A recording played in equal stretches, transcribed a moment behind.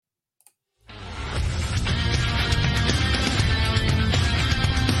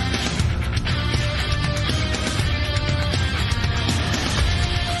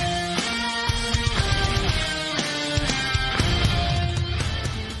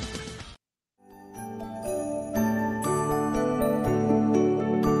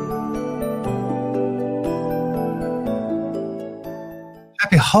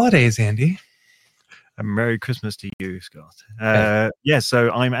holidays, Andy. And Merry Christmas to you, Scott. Hey.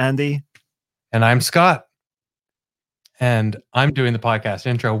 So I'm Andy. And I'm Scott. And I'm doing the podcast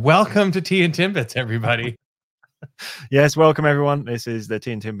intro. Welcome to Tea and Timbits, everybody. Yes, welcome everyone. This is the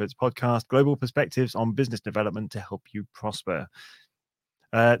Tea and Timbits podcast, global perspectives on business development to help you prosper.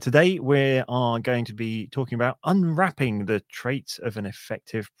 Today we are going to be talking about unwrapping the traits of an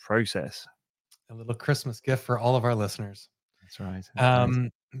effective process. A little Christmas gift for all of our listeners. That's right.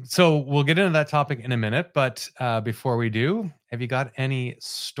 So we'll get into that topic in a minute, but before we do, have you got any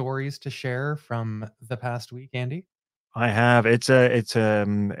stories to share from the past week, Andy? I have. It's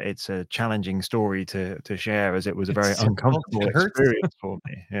a challenging story to share, as it was a very uncomfortable experience for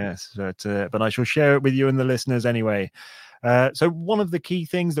me. Yes, but I shall share it with you and the listeners anyway. So one of the key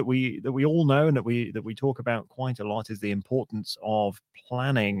things that we all know and that we talk about quite a lot is the importance of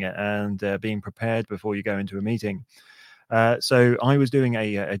planning and being prepared before you go into a meeting. So I was doing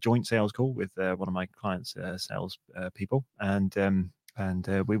a joint sales call with one of my clients' sales people, and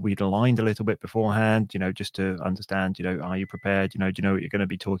we'd aligned a little bit beforehand, just to understand, are you prepared? Do you know what you're going to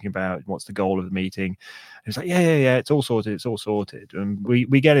be talking about? What's the goal of the meeting? And it's like, yeah, it's all sorted. And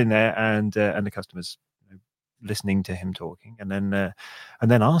we get in there, and the customer's listening to him talking, and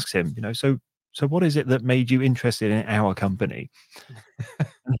then asks him, so what is it that made you interested in our company?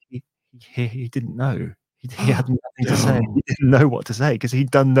 And he didn't know. He had nothing to say. He didn't know what to say because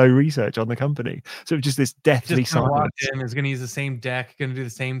he'd done no research on the company. So it was just this deathly silence. He's going to use the same deck, going to do the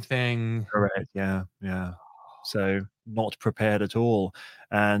same thing. Correct. Yeah. So not prepared at all.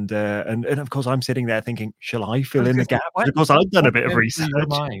 And of course, I'm sitting there thinking, shall I fill in the gap? Because I've done a bit of research. Your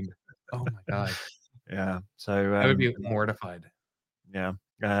mind. Oh my God. Yeah. So I would be mortified. Yeah.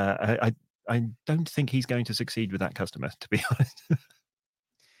 I don't think he's going to succeed with that customer, to be honest.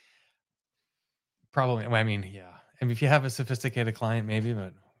 Probably. I mean, yeah. I mean, if you have a sophisticated client, maybe,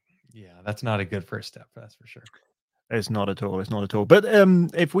 but yeah, that's not a good first step. That's for sure. It's not at all. But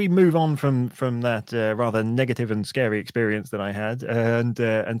if we move on from that rather negative and scary experience that I had,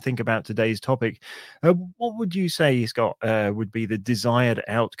 and think about today's topic, what would you say, Scott, would be the desired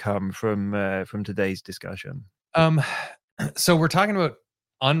outcome from today's discussion? So we're talking about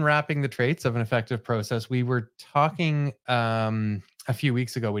unwrapping the traits of an effective process. We were talking a few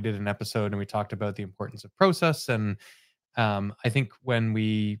weeks ago. We did an episode and we talked about the importance of process. And I think when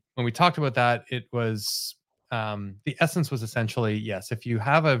we talked about that, it was the essence was essentially, yes, if you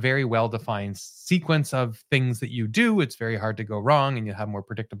have a very well-defined sequence of things that you do, it's very hard to go wrong and you have more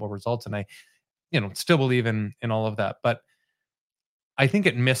predictable results. And I, still believe in all of that. But I think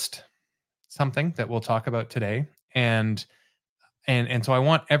it missed something that we'll talk about today. And so I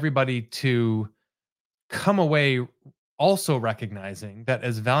want everybody to come away also recognizing that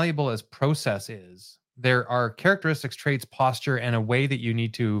as valuable as process is, there are characteristics, traits, posture, and a way that you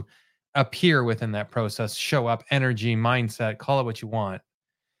need to appear within that process, show up, energy, mindset, call it what you want,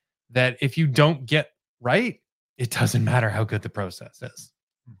 that if you don't get right, it doesn't matter how good the process is.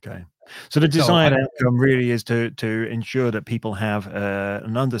 Okay. So the desired outcome really is to ensure that people have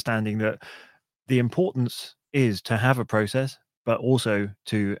an understanding that the importance is to have a process, but also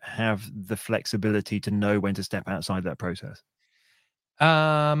to have the flexibility to know when to step outside that process.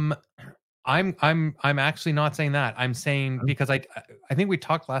 I'm actually not saying that. I'm saying because I think we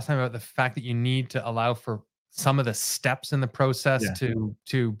talked last time about the fact that you need to allow for some of the steps in the process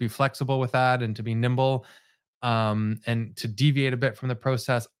to be flexible with that and to be nimble, and to deviate a bit from the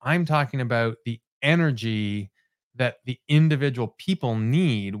process. I'm talking about the energy that the individual people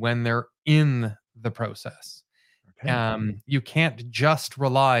need when they're in the process. Okay. You can't just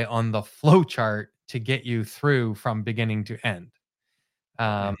rely on the flow chart to get you through from beginning to end.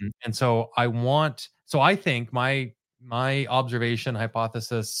 And so I think my observation,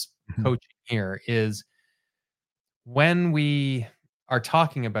 hypothesis, coaching here is when we are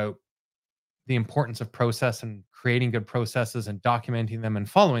talking about the importance of process and creating good processes and documenting them and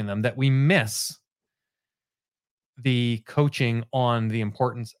following them, that we miss the coaching on the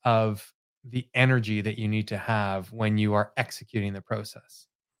importance of the energy that you need to have when you are executing the process.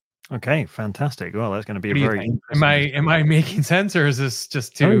 Okay, fantastic. Well, that's going to be a very interesting. Am I making sense, or is this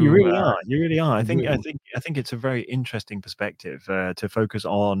just too? No, you really are. You really are. I think it's a very interesting perspective to focus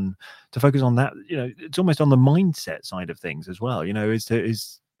on that. It's almost on the mindset side of things as well.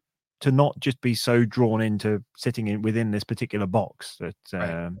 Is to not just be so drawn into sitting within this particular box that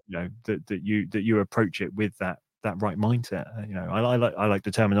that you approach it with that right mindset. I like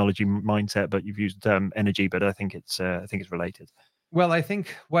the terminology mindset, but you've used the term energy, but I think it's related. Well, I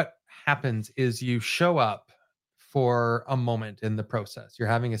think what happens is you show up for a moment in the process. You're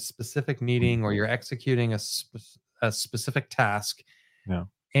having a specific meeting or you're executing a specific task, Yeah.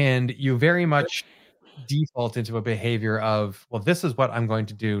 And you very much default into a behavior of, well, this is what I'm going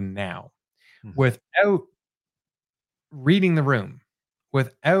to do now, Mhm. without reading the room,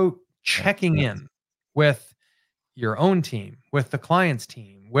 without Yeah. checking Yeah. in with your own team, with the client's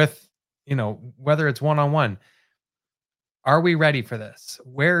team, with, whether it's one-on-one. Are we ready for this?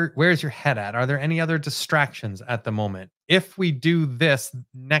 Where's your head at? Are there any other distractions at the moment? If we do this,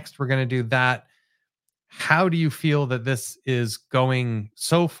 next we're going to do that. How do you feel that this is going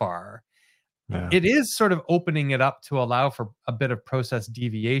so far? Yeah. It is sort of opening it up to allow for a bit of process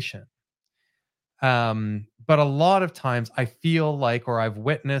deviation. But a lot of times I feel like, or I've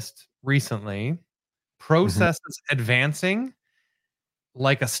witnessed recently, Mhm. processes advancing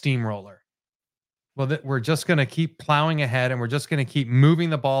like a steamroller. Well, that we're just going to keep plowing ahead and we're just going to keep moving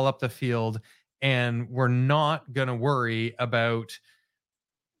the ball up the field, and we're not going to worry about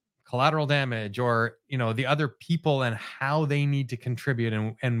collateral damage or, the other people and how they need to contribute,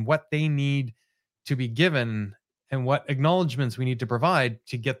 and what they need to be given, and what acknowledgments we need to provide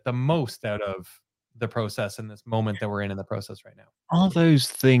to get the most out of the process in this moment that we're in the process right now. Are those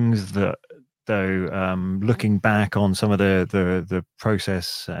things that, though, looking back on some of the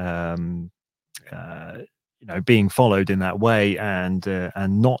process, uh, being followed in that way, and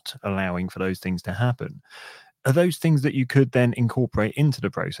not allowing for those things to happen, are those things that you could then incorporate into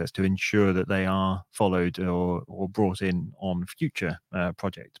the process to ensure that they are followed or brought in on future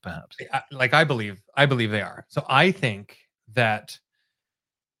projects, perhaps? I believe they are. So I think that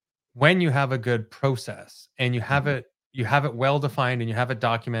when you have a good process and Mhm. you have it well defined and you have it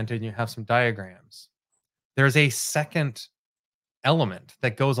documented and you have some diagrams, there's a second element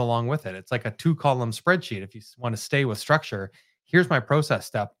that goes along with it. It's like a 2-column spreadsheet. If you want to stay with structure, here's my process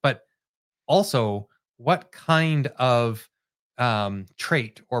step, but also what kind of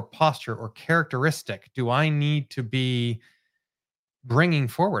trait or posture or characteristic do I need to be bringing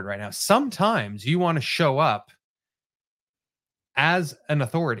forward right now? Sometimes you want to show up as an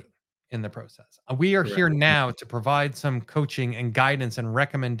authority in the process. We are Correct. here now to provide some coaching and guidance and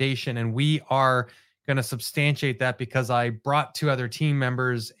recommendation, and we are going to substantiate that because I brought 2 other team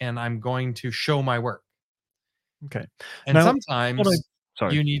members and I'm going to show my work. Okay. And Now, what I sometimes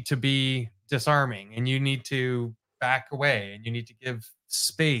sorry. you need to be disarming and you need to back away and you need to give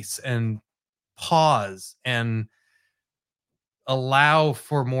space and pause and allow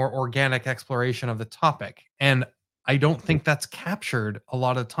for more organic exploration of the topic. And I don't think that's captured a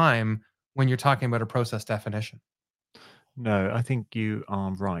lot of time when you're talking about a process definition. No, I think you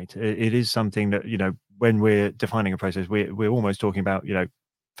are right. It is something that, when we're defining a process, we're almost talking about,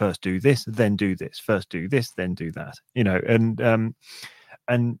 first do this, then do this, first do this, then do that,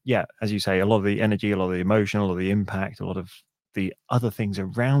 and yeah, as you say, a lot of the energy, a lot of the emotion, a lot of the impact, a lot of the other things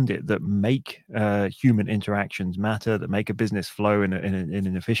around it that make human interactions matter, that make a business flow in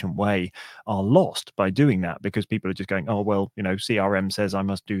an efficient way, are lost by doing that, because people are just going, oh well, CRM says I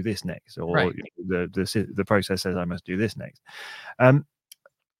must do this next, or Right. the process says I must do this next. Um,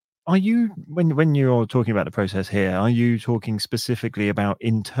 are you, when you're talking about the process here, are you talking specifically about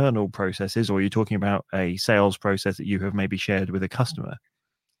internal processes, or are you talking about a sales process that you have maybe shared with a customer?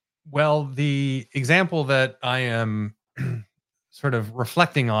 Well, the example that I am sort of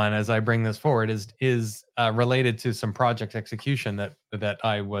reflecting on as I bring this forward is related to some project execution that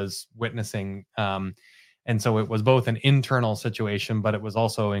I was witnessing, and so it was both an internal situation, but it was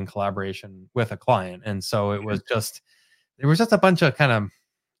also in collaboration with a client, and so it was just there was just a bunch of kind of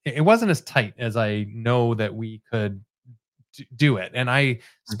it wasn't as tight as I know that we could do it. And I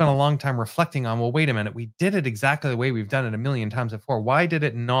spent a Mhm. long time reflecting on, well, wait a minute, we did it exactly the way we've done it a million times before. Why did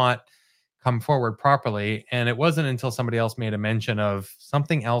it not come forward properly? And it wasn't until somebody else made a mention of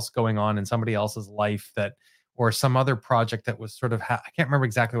something else going on in somebody else's life that, or some other project that was sort of, I can't remember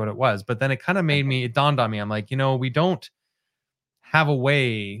exactly what it was, but then it kind of made me, it dawned on me. I'm like, we don't have a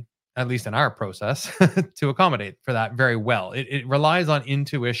way, at least in our process, to accommodate for that very well. It relies on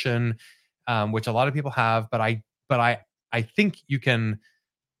intuition, which a lot of people have, but I think you can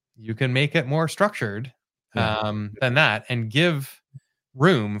make it more structured Yeah. than that, and give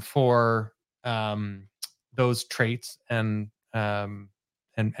room for um, those traits and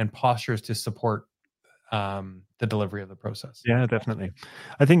postures to support the delivery of the process. Yeah, definitely.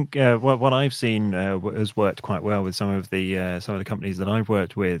 I think what I've seen has worked quite well with some of the companies that I've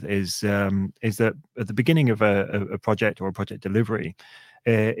worked with is that at the beginning of a project or a project delivery,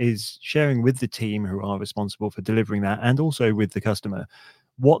 is sharing with the team who are responsible for delivering that, and also with the customer,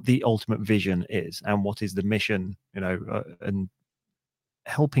 what the ultimate vision is and what is the mission, and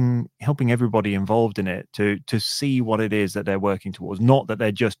helping everybody involved in it to see what it is that they're working towards, not that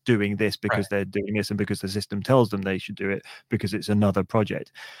they're just doing this because they're doing this and because the system tells them they should do it because it's another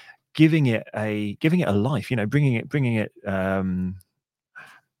project. Giving it a life, bringing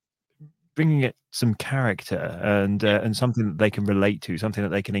it some character and something that they can relate to, something that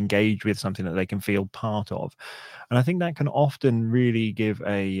they can engage with, something that they can feel part of. And I think that can often really give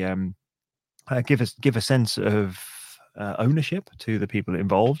a sense of ownership to the people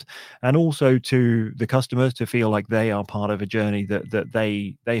involved, and also to the customers to feel like they are part of a journey that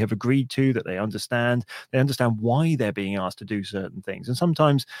they have agreed to, that they understand why they're being asked to do certain things. And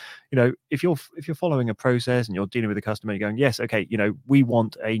sometimes, if you're following a process and you're dealing with a customer, you're going, yes, okay, we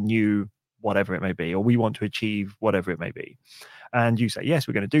want a new whatever it may be, or we want to achieve whatever it may be. And you say, yes,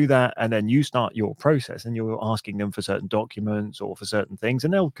 we're going to do that. And then you start your process and you're asking them for certain documents or for certain things,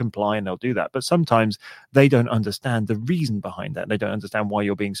 and they'll comply and they'll do that. But sometimes they don't understand the reason behind that. They don't understand why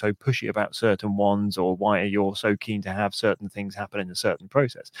you're being so pushy about certain ones, or why you're so keen to have certain things happen in a certain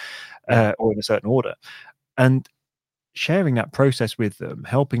process or in a certain order. And sharing that process with them,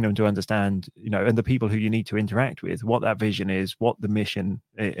 helping them to understand, and the people who you need to interact with, what that vision is, what the mission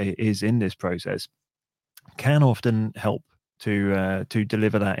is in this process, can often help to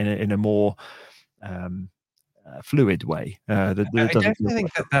deliver that in a more fluid way. I definitely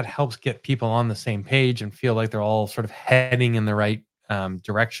think that helps get people on the same page and feel like they're all sort of heading in the right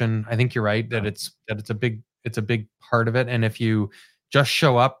direction. I think you're right that it's a big part of it. And if you just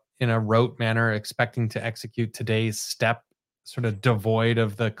show up in a rote manner expecting to execute today's step, sort of devoid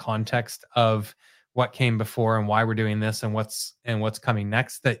of the context of what came before and why we're doing this and what's coming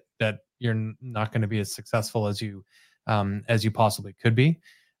next, that you're not going to be as successful as you possibly could be.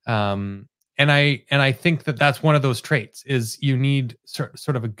 And I think that that's one of those traits, is you need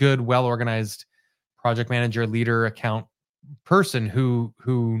sort of a good, well-organized project manager, leader, account person who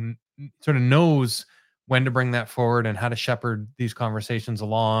sort of knows when to bring that forward and how to shepherd these conversations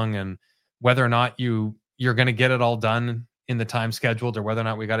along, and whether or not you're going to get it all done in the time scheduled, or whether or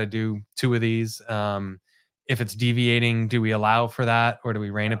not we got to do 2 of these. If it's deviating, do we allow for that, or do we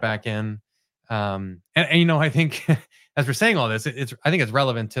rein it back in? And I think as we're saying all this, I think it's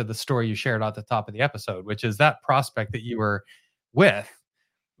relevant to the story you shared at the top of the episode, which is that prospect that you were with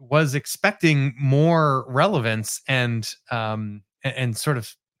was expecting more relevance and sort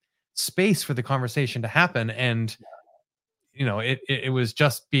of space for the conversation to happen, and it was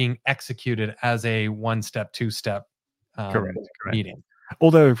just being executed as a 1-step, 2-step correct. meeting.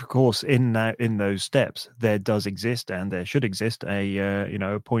 Although, of course, in those steps, there does exist, and there should exist,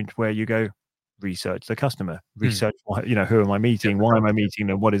 a point where you go, research the customer, research who am I meeting, why am I meeting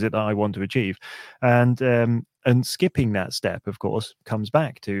them, what is it that I want to achieve, and skipping that step, of course, comes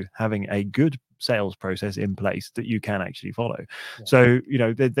back to having a good sales process in place that you can actually follow. Yeah. So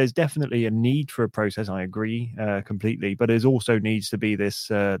there's definitely a need for a process. I agree completely, but there also needs to be this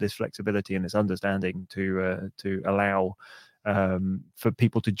flexibility and this understanding to allow for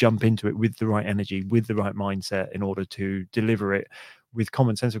people to jump into it with the right energy, with the right mindset, in order to deliver it with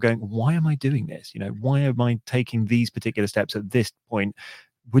common sense of going, why am I doing this? Why am I taking these particular steps at this point?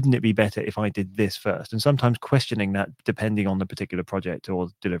 Wouldn't it be better if I did this first? And sometimes questioning that depending on the particular project or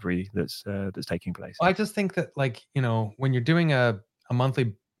delivery that's taking place. Well, I just think that, when you're doing a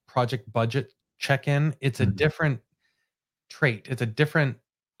monthly project budget check-in, it's a different trait. It's a different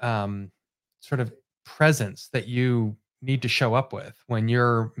sort of presence that you need to show up with when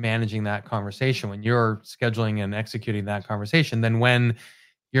you're managing that conversation, when you're scheduling and executing that conversation, than when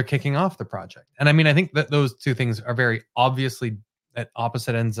you're kicking off the project. And I mean, I think that those two things are very obviously at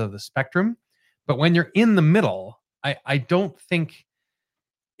opposite ends of the spectrum. But when you're in the middle, I don't think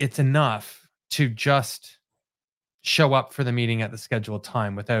it's enough to just show up for the meeting at the scheduled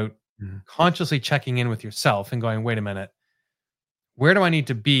time without consciously checking in with yourself and going, wait a minute, where do I need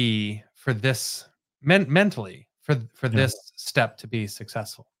to be for this mentally for this step to be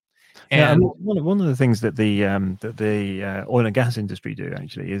successful? And one of the things that the oil and gas industry do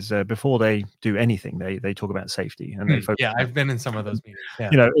actually is before they do anything, they talk about safety, and they focus. Yeah, I've been in some of those meetings.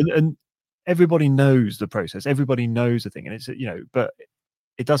 Yeah. And everybody knows the process, everybody knows the thing, and it's but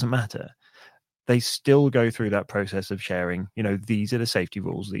it doesn't matter. They still go through that process of sharing, these are the safety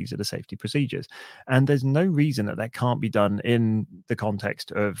rules, these are the safety procedures. And there's no reason that can't be done in the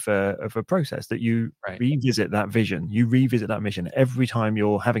context of a process, that you revisit that vision, you revisit that mission every time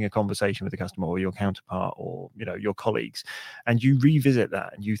you're having a conversation with a customer or your counterpart or, your colleagues. And you revisit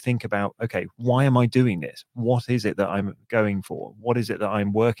that and you think about, okay, why am I doing this? What is it that I'm going for? What is it that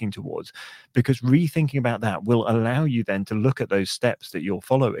I'm working towards? Because rethinking about that will allow you then to look at those steps that you're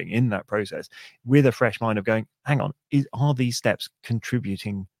following in that process with a fresh mind of going, hang on, are these steps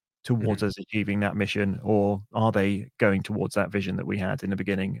contributing towards us achieving that mission, or are they going towards that vision that we had in the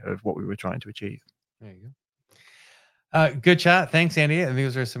beginning of what we were trying to achieve? There you go. Good chat. Thanks, Andy. I think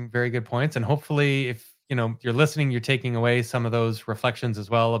those are some very good points. And hopefully, if you're listening, you're taking away some of those reflections as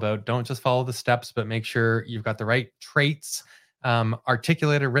well about don't just follow the steps, but make sure you've got the right traits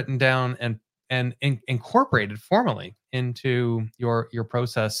articulated, written down, and incorporated formally into your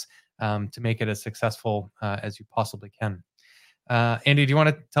process to make it as successful as you possibly can. Andy, do you want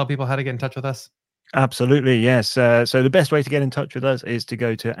to tell people how to get in touch with us? Absolutely, yes. So the best way to get in touch with us is to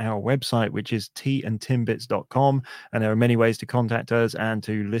go to our website, which is tandtimbits.com. And there are many ways to contact us and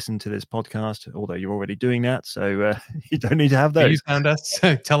to listen to this podcast, although you're already doing that. So you don't need to have those. You found us.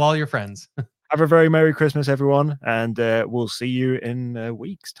 Tell all your friends. Have a very Merry Christmas, everyone. And we'll see you in a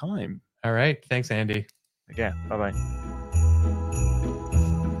week's time. All right. Thanks, Andy. Yeah. Bye-bye.